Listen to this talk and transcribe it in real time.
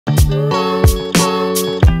What's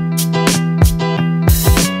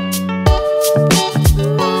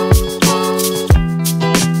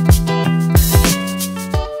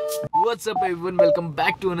up everyone, welcome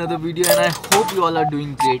back to another video and I hope you all are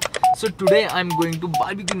doing great. So today I'm going to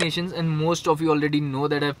Barbeque Nations and most of you already know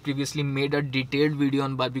that I've previously made a detailed video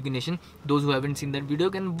on Barbeque Nation. Those who haven't seen that video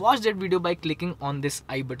can watch that video by clicking on this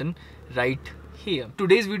I button right here.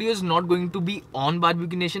 Today's video is not going to be on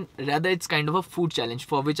Barbeque Nation, rather it's kind of a food challenge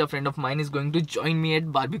for which a friend of mine is going to join me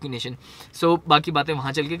at Barbeque Nation. So बाकी बातें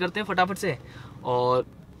वहाँ चल के करते हैं फटाफट से और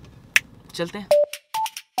चलते हैं.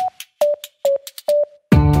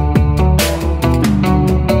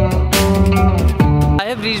 I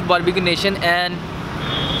have reached Barbeque Nation and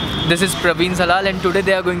this is Praveen's Halal, and today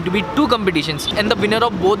there are going to be two competitions and the winner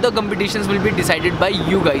of both the competitions will be decided by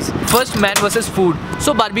you guys. First, man versus food.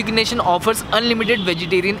 So Barbeque Nation offers unlimited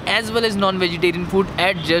vegetarian as well as non-vegetarian food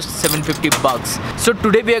at just $750. So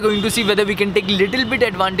today we are going to see whether we can take little bit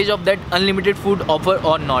advantage of that unlimited food offer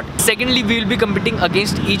or not. Secondly, we will be competing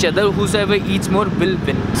against each other. Whosoever eats more will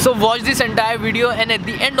win. So watch this entire video and at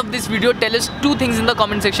the end of this video tell us two things in the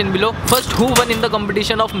comment section below. First, who won in the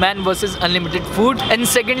competition of man versus unlimited food, and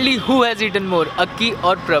secondly, who has eaten more, Akki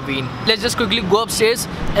or Praveen. Let's just quickly go upstairs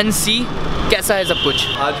and see कैसा है सब कुछ.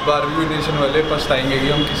 आज Barbeque Nation वाले पछताएंगे कि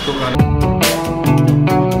हम किसको खाने.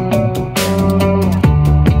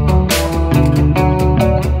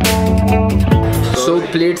 So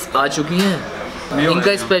प्लेट्स आ चुकी हैं.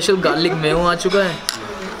 इनका स्पेशल गार्लिक मेयो आ चुका है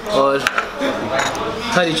और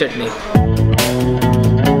हरी चटनी.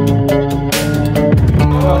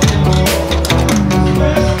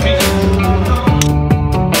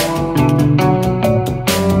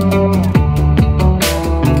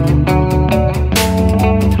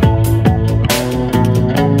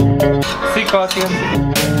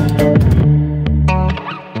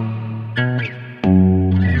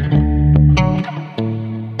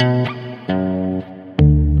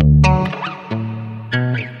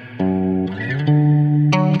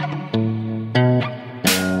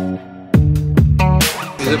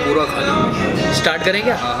 इसे पूरा खा लेंगे. स्टार्ट करें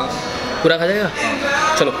क्या? हाँ. पूरा खा जाएगा.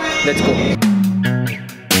 चलो लेट्स गो.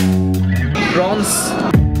 प्रॉन्स.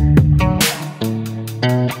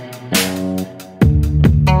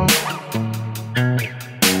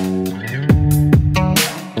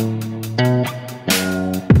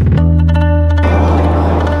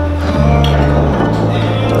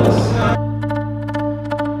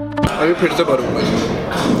 अभी फिर से भरूंगा.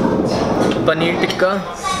 पनीर टिक्का.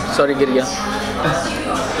 सॉरी गिर गया.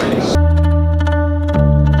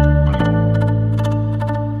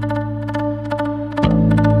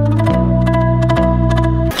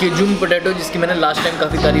 केजून पोटैटो, जिसकी मैंने लास्ट टाइम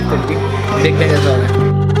काफ़ी तारीफ करी थी. देखते हैं कैसा हो रहा है.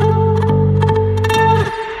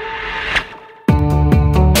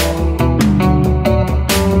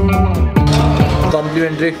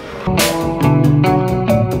 कॉम्प्लीमेंट्री.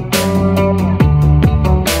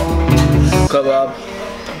 कबाब.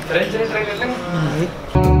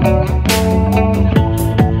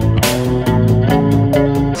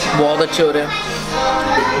 बहुत अच्छे हो रहे हैं,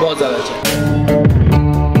 बहुत ज़्यादा अच्छे.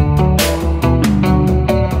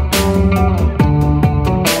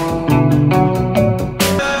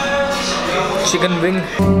 चिकन विंग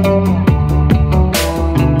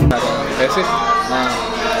ऐसे. हाँ.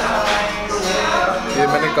 ये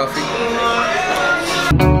मैंने काफ़ी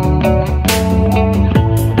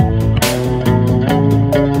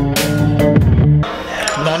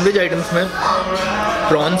नॉनवेज आइटम्स में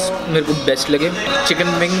प्रॉन्स मेरे को बेस्ट लगे. चिकन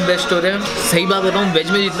विंग बेस्ट हो रहे हैं. सही बात बताऊँ,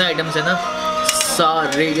 वेज में जितने आइटम्स हैं ना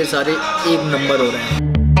सारे के सारे एक नंबर हो रहे हैं.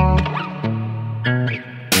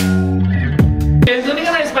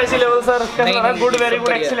 Spicy level sir. नहीं, good, very good,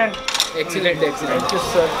 excellent. Excellent excellent. Thank you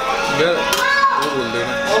sir. वो बोल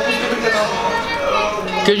देना.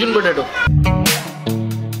 केजून पोटैटो.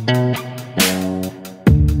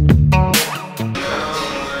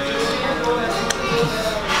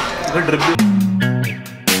 रिफिल।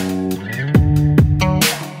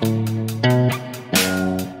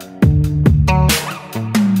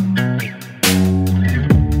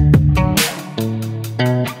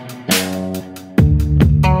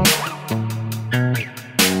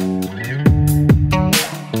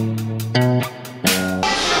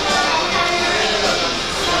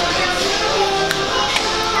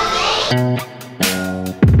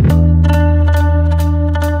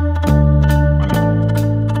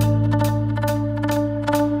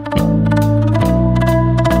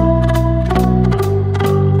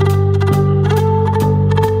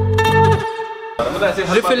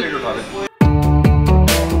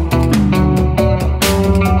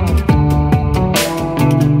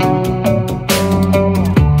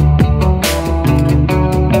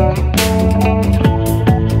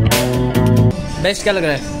 बेस्ट क्या लग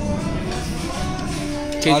रहा है?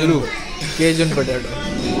 आलू केजन पोटैटो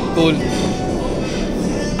कूल।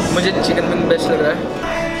 मुझे चिकन विंग बेस्ट लग रहा है।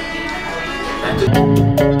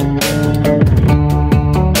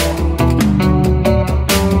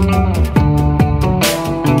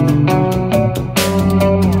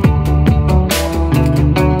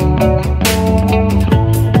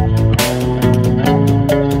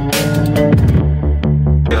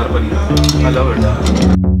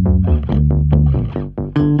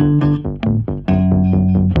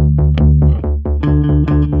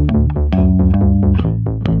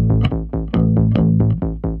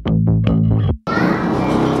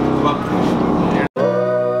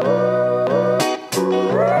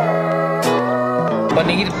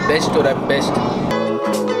 पनीर बेस्ट हो रहा है, बेस्ट।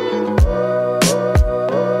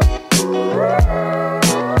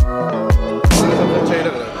 सबसे अच्छा ही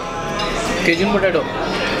लग रहा है केजन पोटैटो।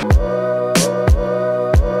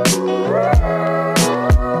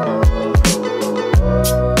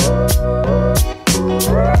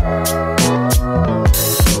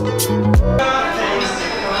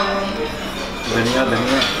 धनिया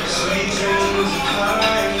धनिया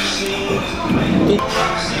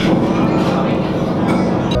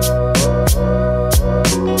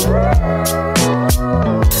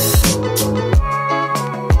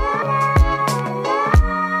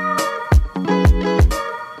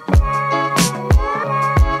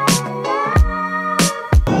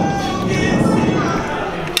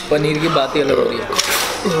पनीर की बात ही अलग हो रही है।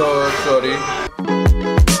 सॉरी।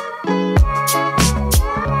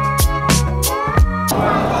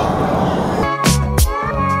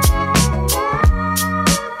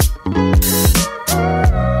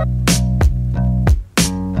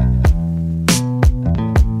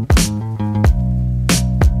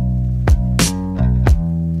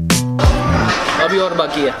 अभी और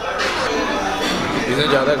बाकी है। इसने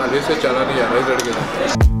ज़्यादा खा लिया, इससे चला नहीं जा रहा है इस लड़के से।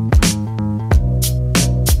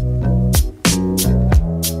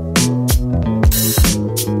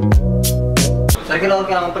 सर्किल और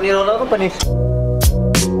क्या पनीर हो रहा है? Paneer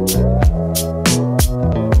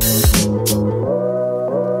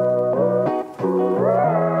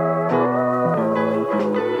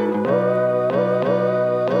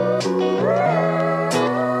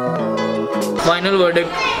final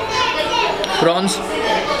verdict, prawns,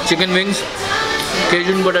 chicken wings,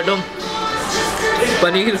 केजन potato,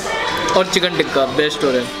 paneer और चिकन टिक्का बेस्ट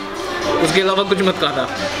हो रहे हैं। उसके अलावा कुछ मत खाना।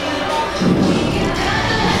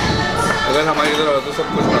 अगर हमारी इधर हो तो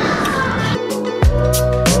सब कुछ खाना।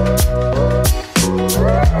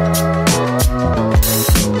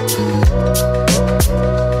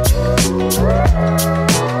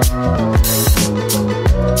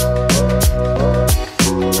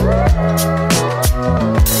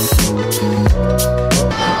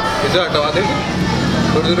 इसे हटवा दे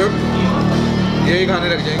थोड़ी देर, यही खाने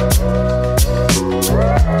लग जाएंगे।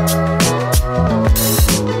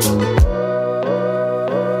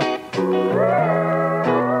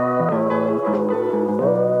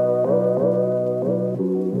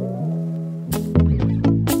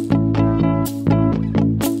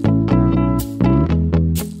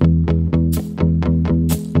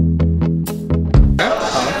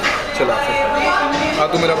 चला हाँ,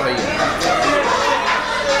 तू मेरा भाई है।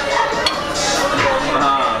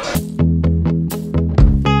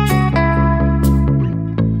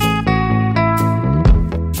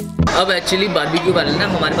 अब एक्चुअली बारबेक्यू वाले ना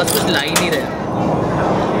हमारे पास कुछ ला ही नहीं रहे,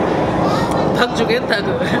 थक चुके हैं, थक।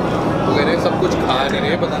 वो कह रहे सब कुछ खा नहीं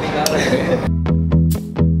रहे, पता नहीं कहाँ रह रहे।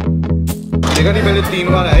 देखा नहीं, पहले 3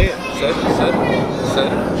 बार आए सर सर सर,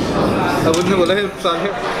 अब उसने बोला है साले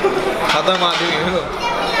खाता मार देंगे लोग।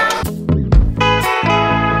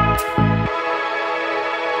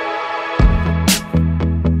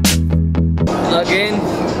 Again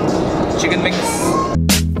chicken wings.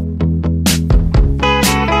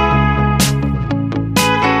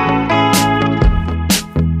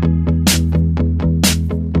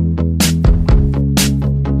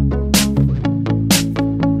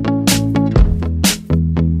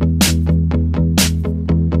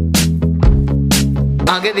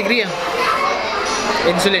 आगे दिख रही है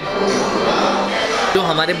इंसुलिन। जो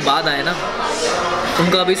हमारे बाद आए ना,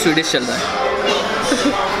 उनका अभी स्वीडिश चल रहा है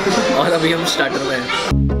और अभी हम स्टार्टर में हैं।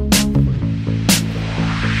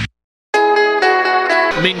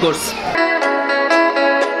 मेन कोर्स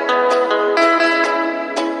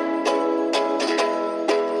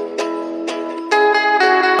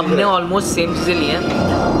हमने ऑलमोस्ट सेम चीज़ें ली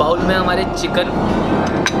हैं। बाउल में हमारे चिकन,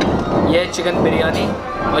 ये है चिकन बिरयानी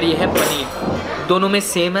और ये है पनीर, दोनों में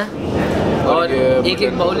सेम है। और एक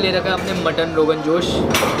एक बाउल ले रखा है हमने मटन रोगन जोश,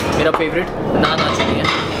 मेरा फेवरेट। नान आ चुकी है,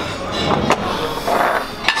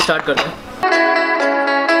 स्टार्ट करते हैं।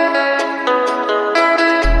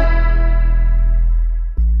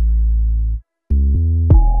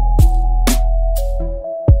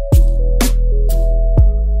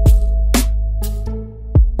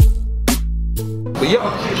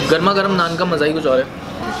 भैया गर्मा गर्म नान का मजा ही कुछ और है।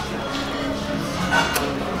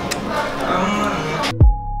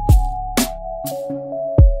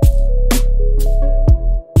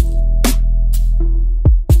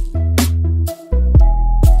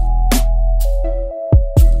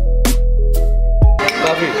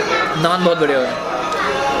 काफी नान बहुत बढ़िया है।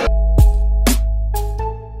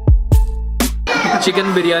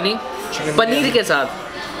 चिकन बिरयानी पनीर के साथ।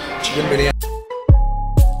 चिकन बिरयानी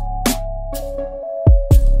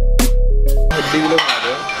हड्डी भी लोग खा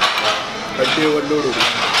रहे हैं, हड्डी ओवरलोड हो गई।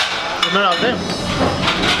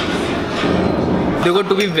 देखो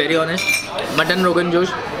to be very honest, mutton rogan josh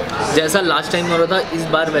जैसा लास्ट टाइम हो रहा था इस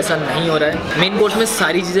बार वैसा नहीं हो रहा है। मेन कोर्स में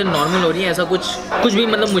सारी चीज़ें नॉर्मल हो रही हैं, ऐसा कुछ भी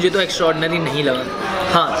मतलब मुझे तो एक्स्ट्रा ऑर्डिनरी नहीं लगा।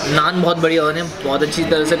 हाँ नान बहुत बढ़िया हो रहे हैं, बहुत अच्छी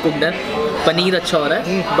तरह से कुकड है, पनीर अच्छा हो रहा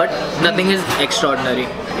है, but nothing is extra ordinary.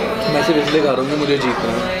 मैं सिर्फ इसलिए खा रहा हूँ कि मुझे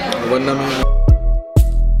जीतना है, वरना मैं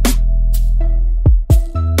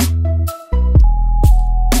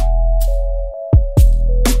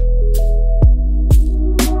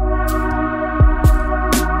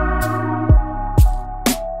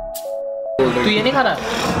तू ये नहीं खा रहा?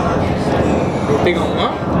 रोटी खाऊंगा।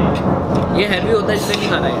 ये हैवी होता है इसलिए नहीं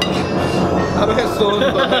खा रहा है। अबे सोच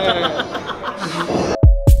तो है।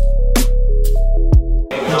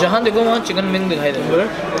 जहाँ देखो वहाँ चिकन विंग दिखाई दे रहा है।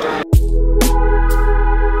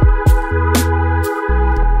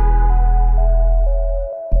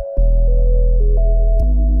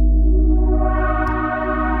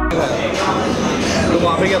 तो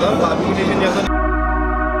वहाँ पे क्या था, बारबेक्यू नेशन जैसा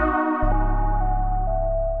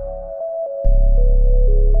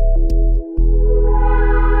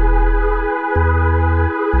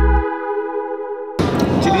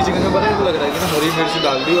चिली चिकन में पता है लग रहा है कि ना हरी मिर्च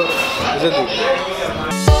डाल दी और इसे दी।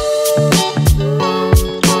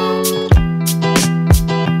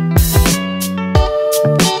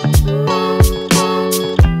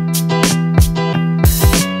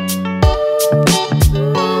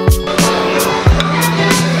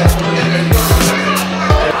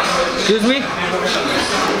 Excuse me?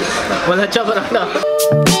 बहुत अच्छा पराठा।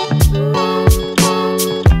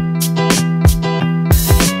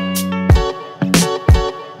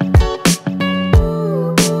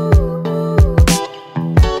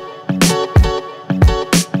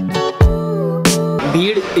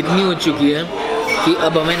 भीड़ इतनी हो चुकी है कि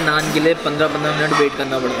अब हमें नान के लिए 15-15 मिनट वेट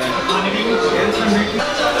करना पड़ता है।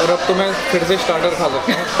 और अब तो मैं फिर से स्टार्टर खा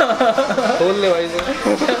सकता हूँ। खोल ले भाई से।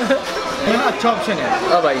 ये ना अच्छा ऑप्शन है।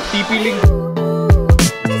 अब भाई टीपी लिंक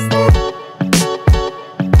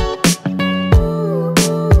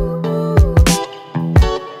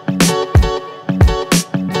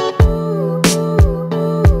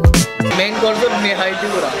मेन कोर्स में निहायती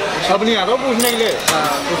बुरा। अब नहीं आ रहा हूँ पूछने के लिए। हाँ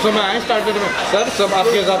उस समय आए स्टार्टर में, सर सब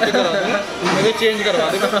आपके हिसाब से करा दूँ, मुझे चेंज करवा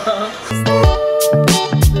देगा।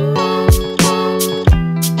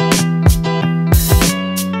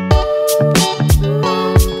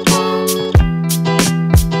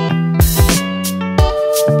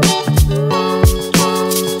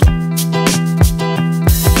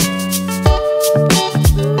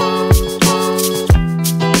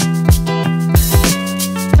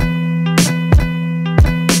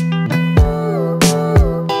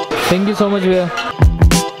 थैंक यू सो मच भैया।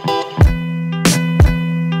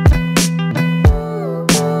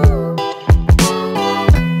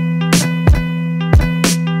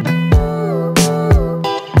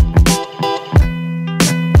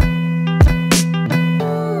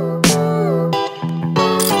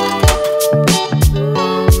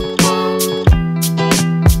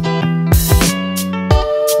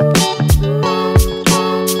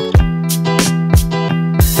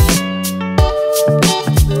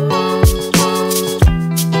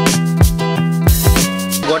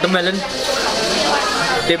 Watermelon,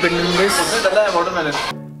 dip it in this. Watermelon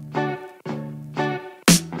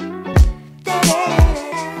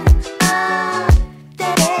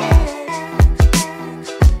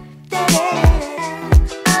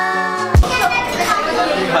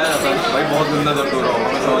खाया जाता है भाई, बहुत गंदा दर्द हो रहा होगा,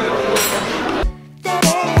 मैं समझ रहा हूँ।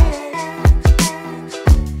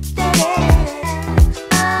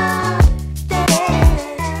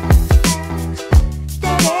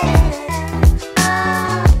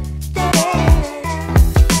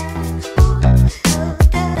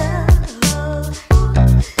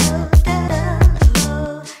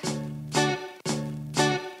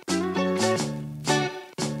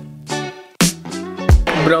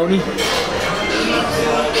 ब्राउनी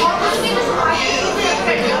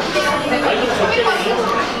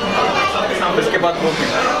इसके बाद वो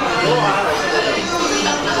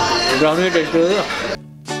ब्राउनी टेस्ट करेगा।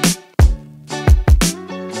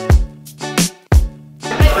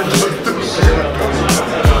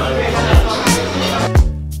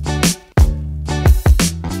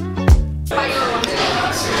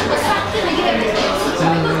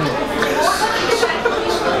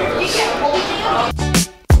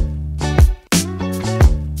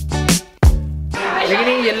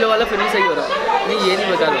 फिर भी सही हो रहा है। नहीं ये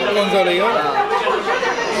नहीं बता रहा कौन सा रहेगा?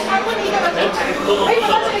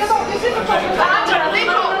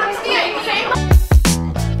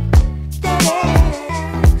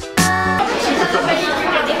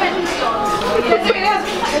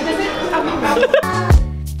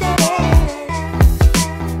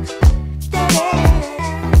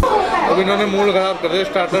 अब इन्होंने मूड खराब कर दिया,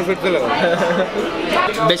 स्टार्टर फिर से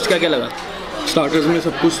लगा। बेस्ट क्या क्या लगा? स्टार्टर्स में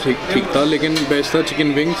सब कुछ ठीक था, लेकिन बेस्ट था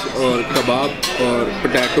चिकन विंग्स और कबाब और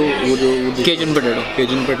पोटैटो, वो जो केजन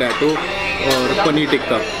पोटैटो और पनीर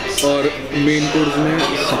टिक्का। और मेन कोर्स में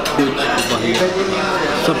सब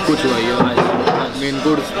कुछ वही है। मेन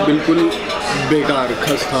कोर्स बिल्कुल बेकार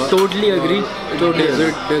खस था। Totally agree. तो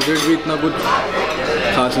डेजर्ट भी इतना कुछ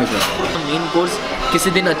खास नहीं था। मेन कोर्स किसी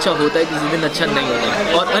दिन अच्छा होता है, किसी दिन अच्छा नहीं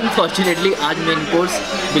होता, और अनफॉर्चुनेटली आज मेन कोर्स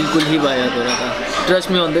बिल्कुल ही वाहियात हो रहा था।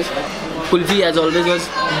 Trust me on this. Kulfi as always was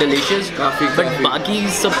delicious काफ़ी, बट बाकी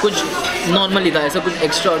सब कुछ नॉर्मल ही था, ऐसा कुछ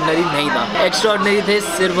एक्स्ट्राऑर्डिनरी नहीं था। एक्स्ट्राऑर्डिनरी थे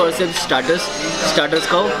सिर्फ और सिर्फ स्टार्टर्स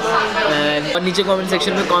खाओ। और नीचे कमेंट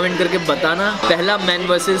सेक्शन में कमेंट करके बताना पहला मैन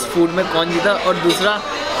वर्सेस फूड में कौन जीता, और दूसरा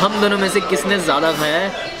हम दोनों में से किसने ज़्यादा खाया है,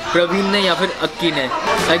 प्रवीण ने या फिर अक्की ने।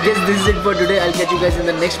 I guess this is it for today. I will catch you guys in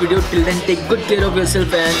the next video. Till then take good care of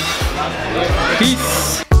yourself and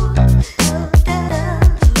piece.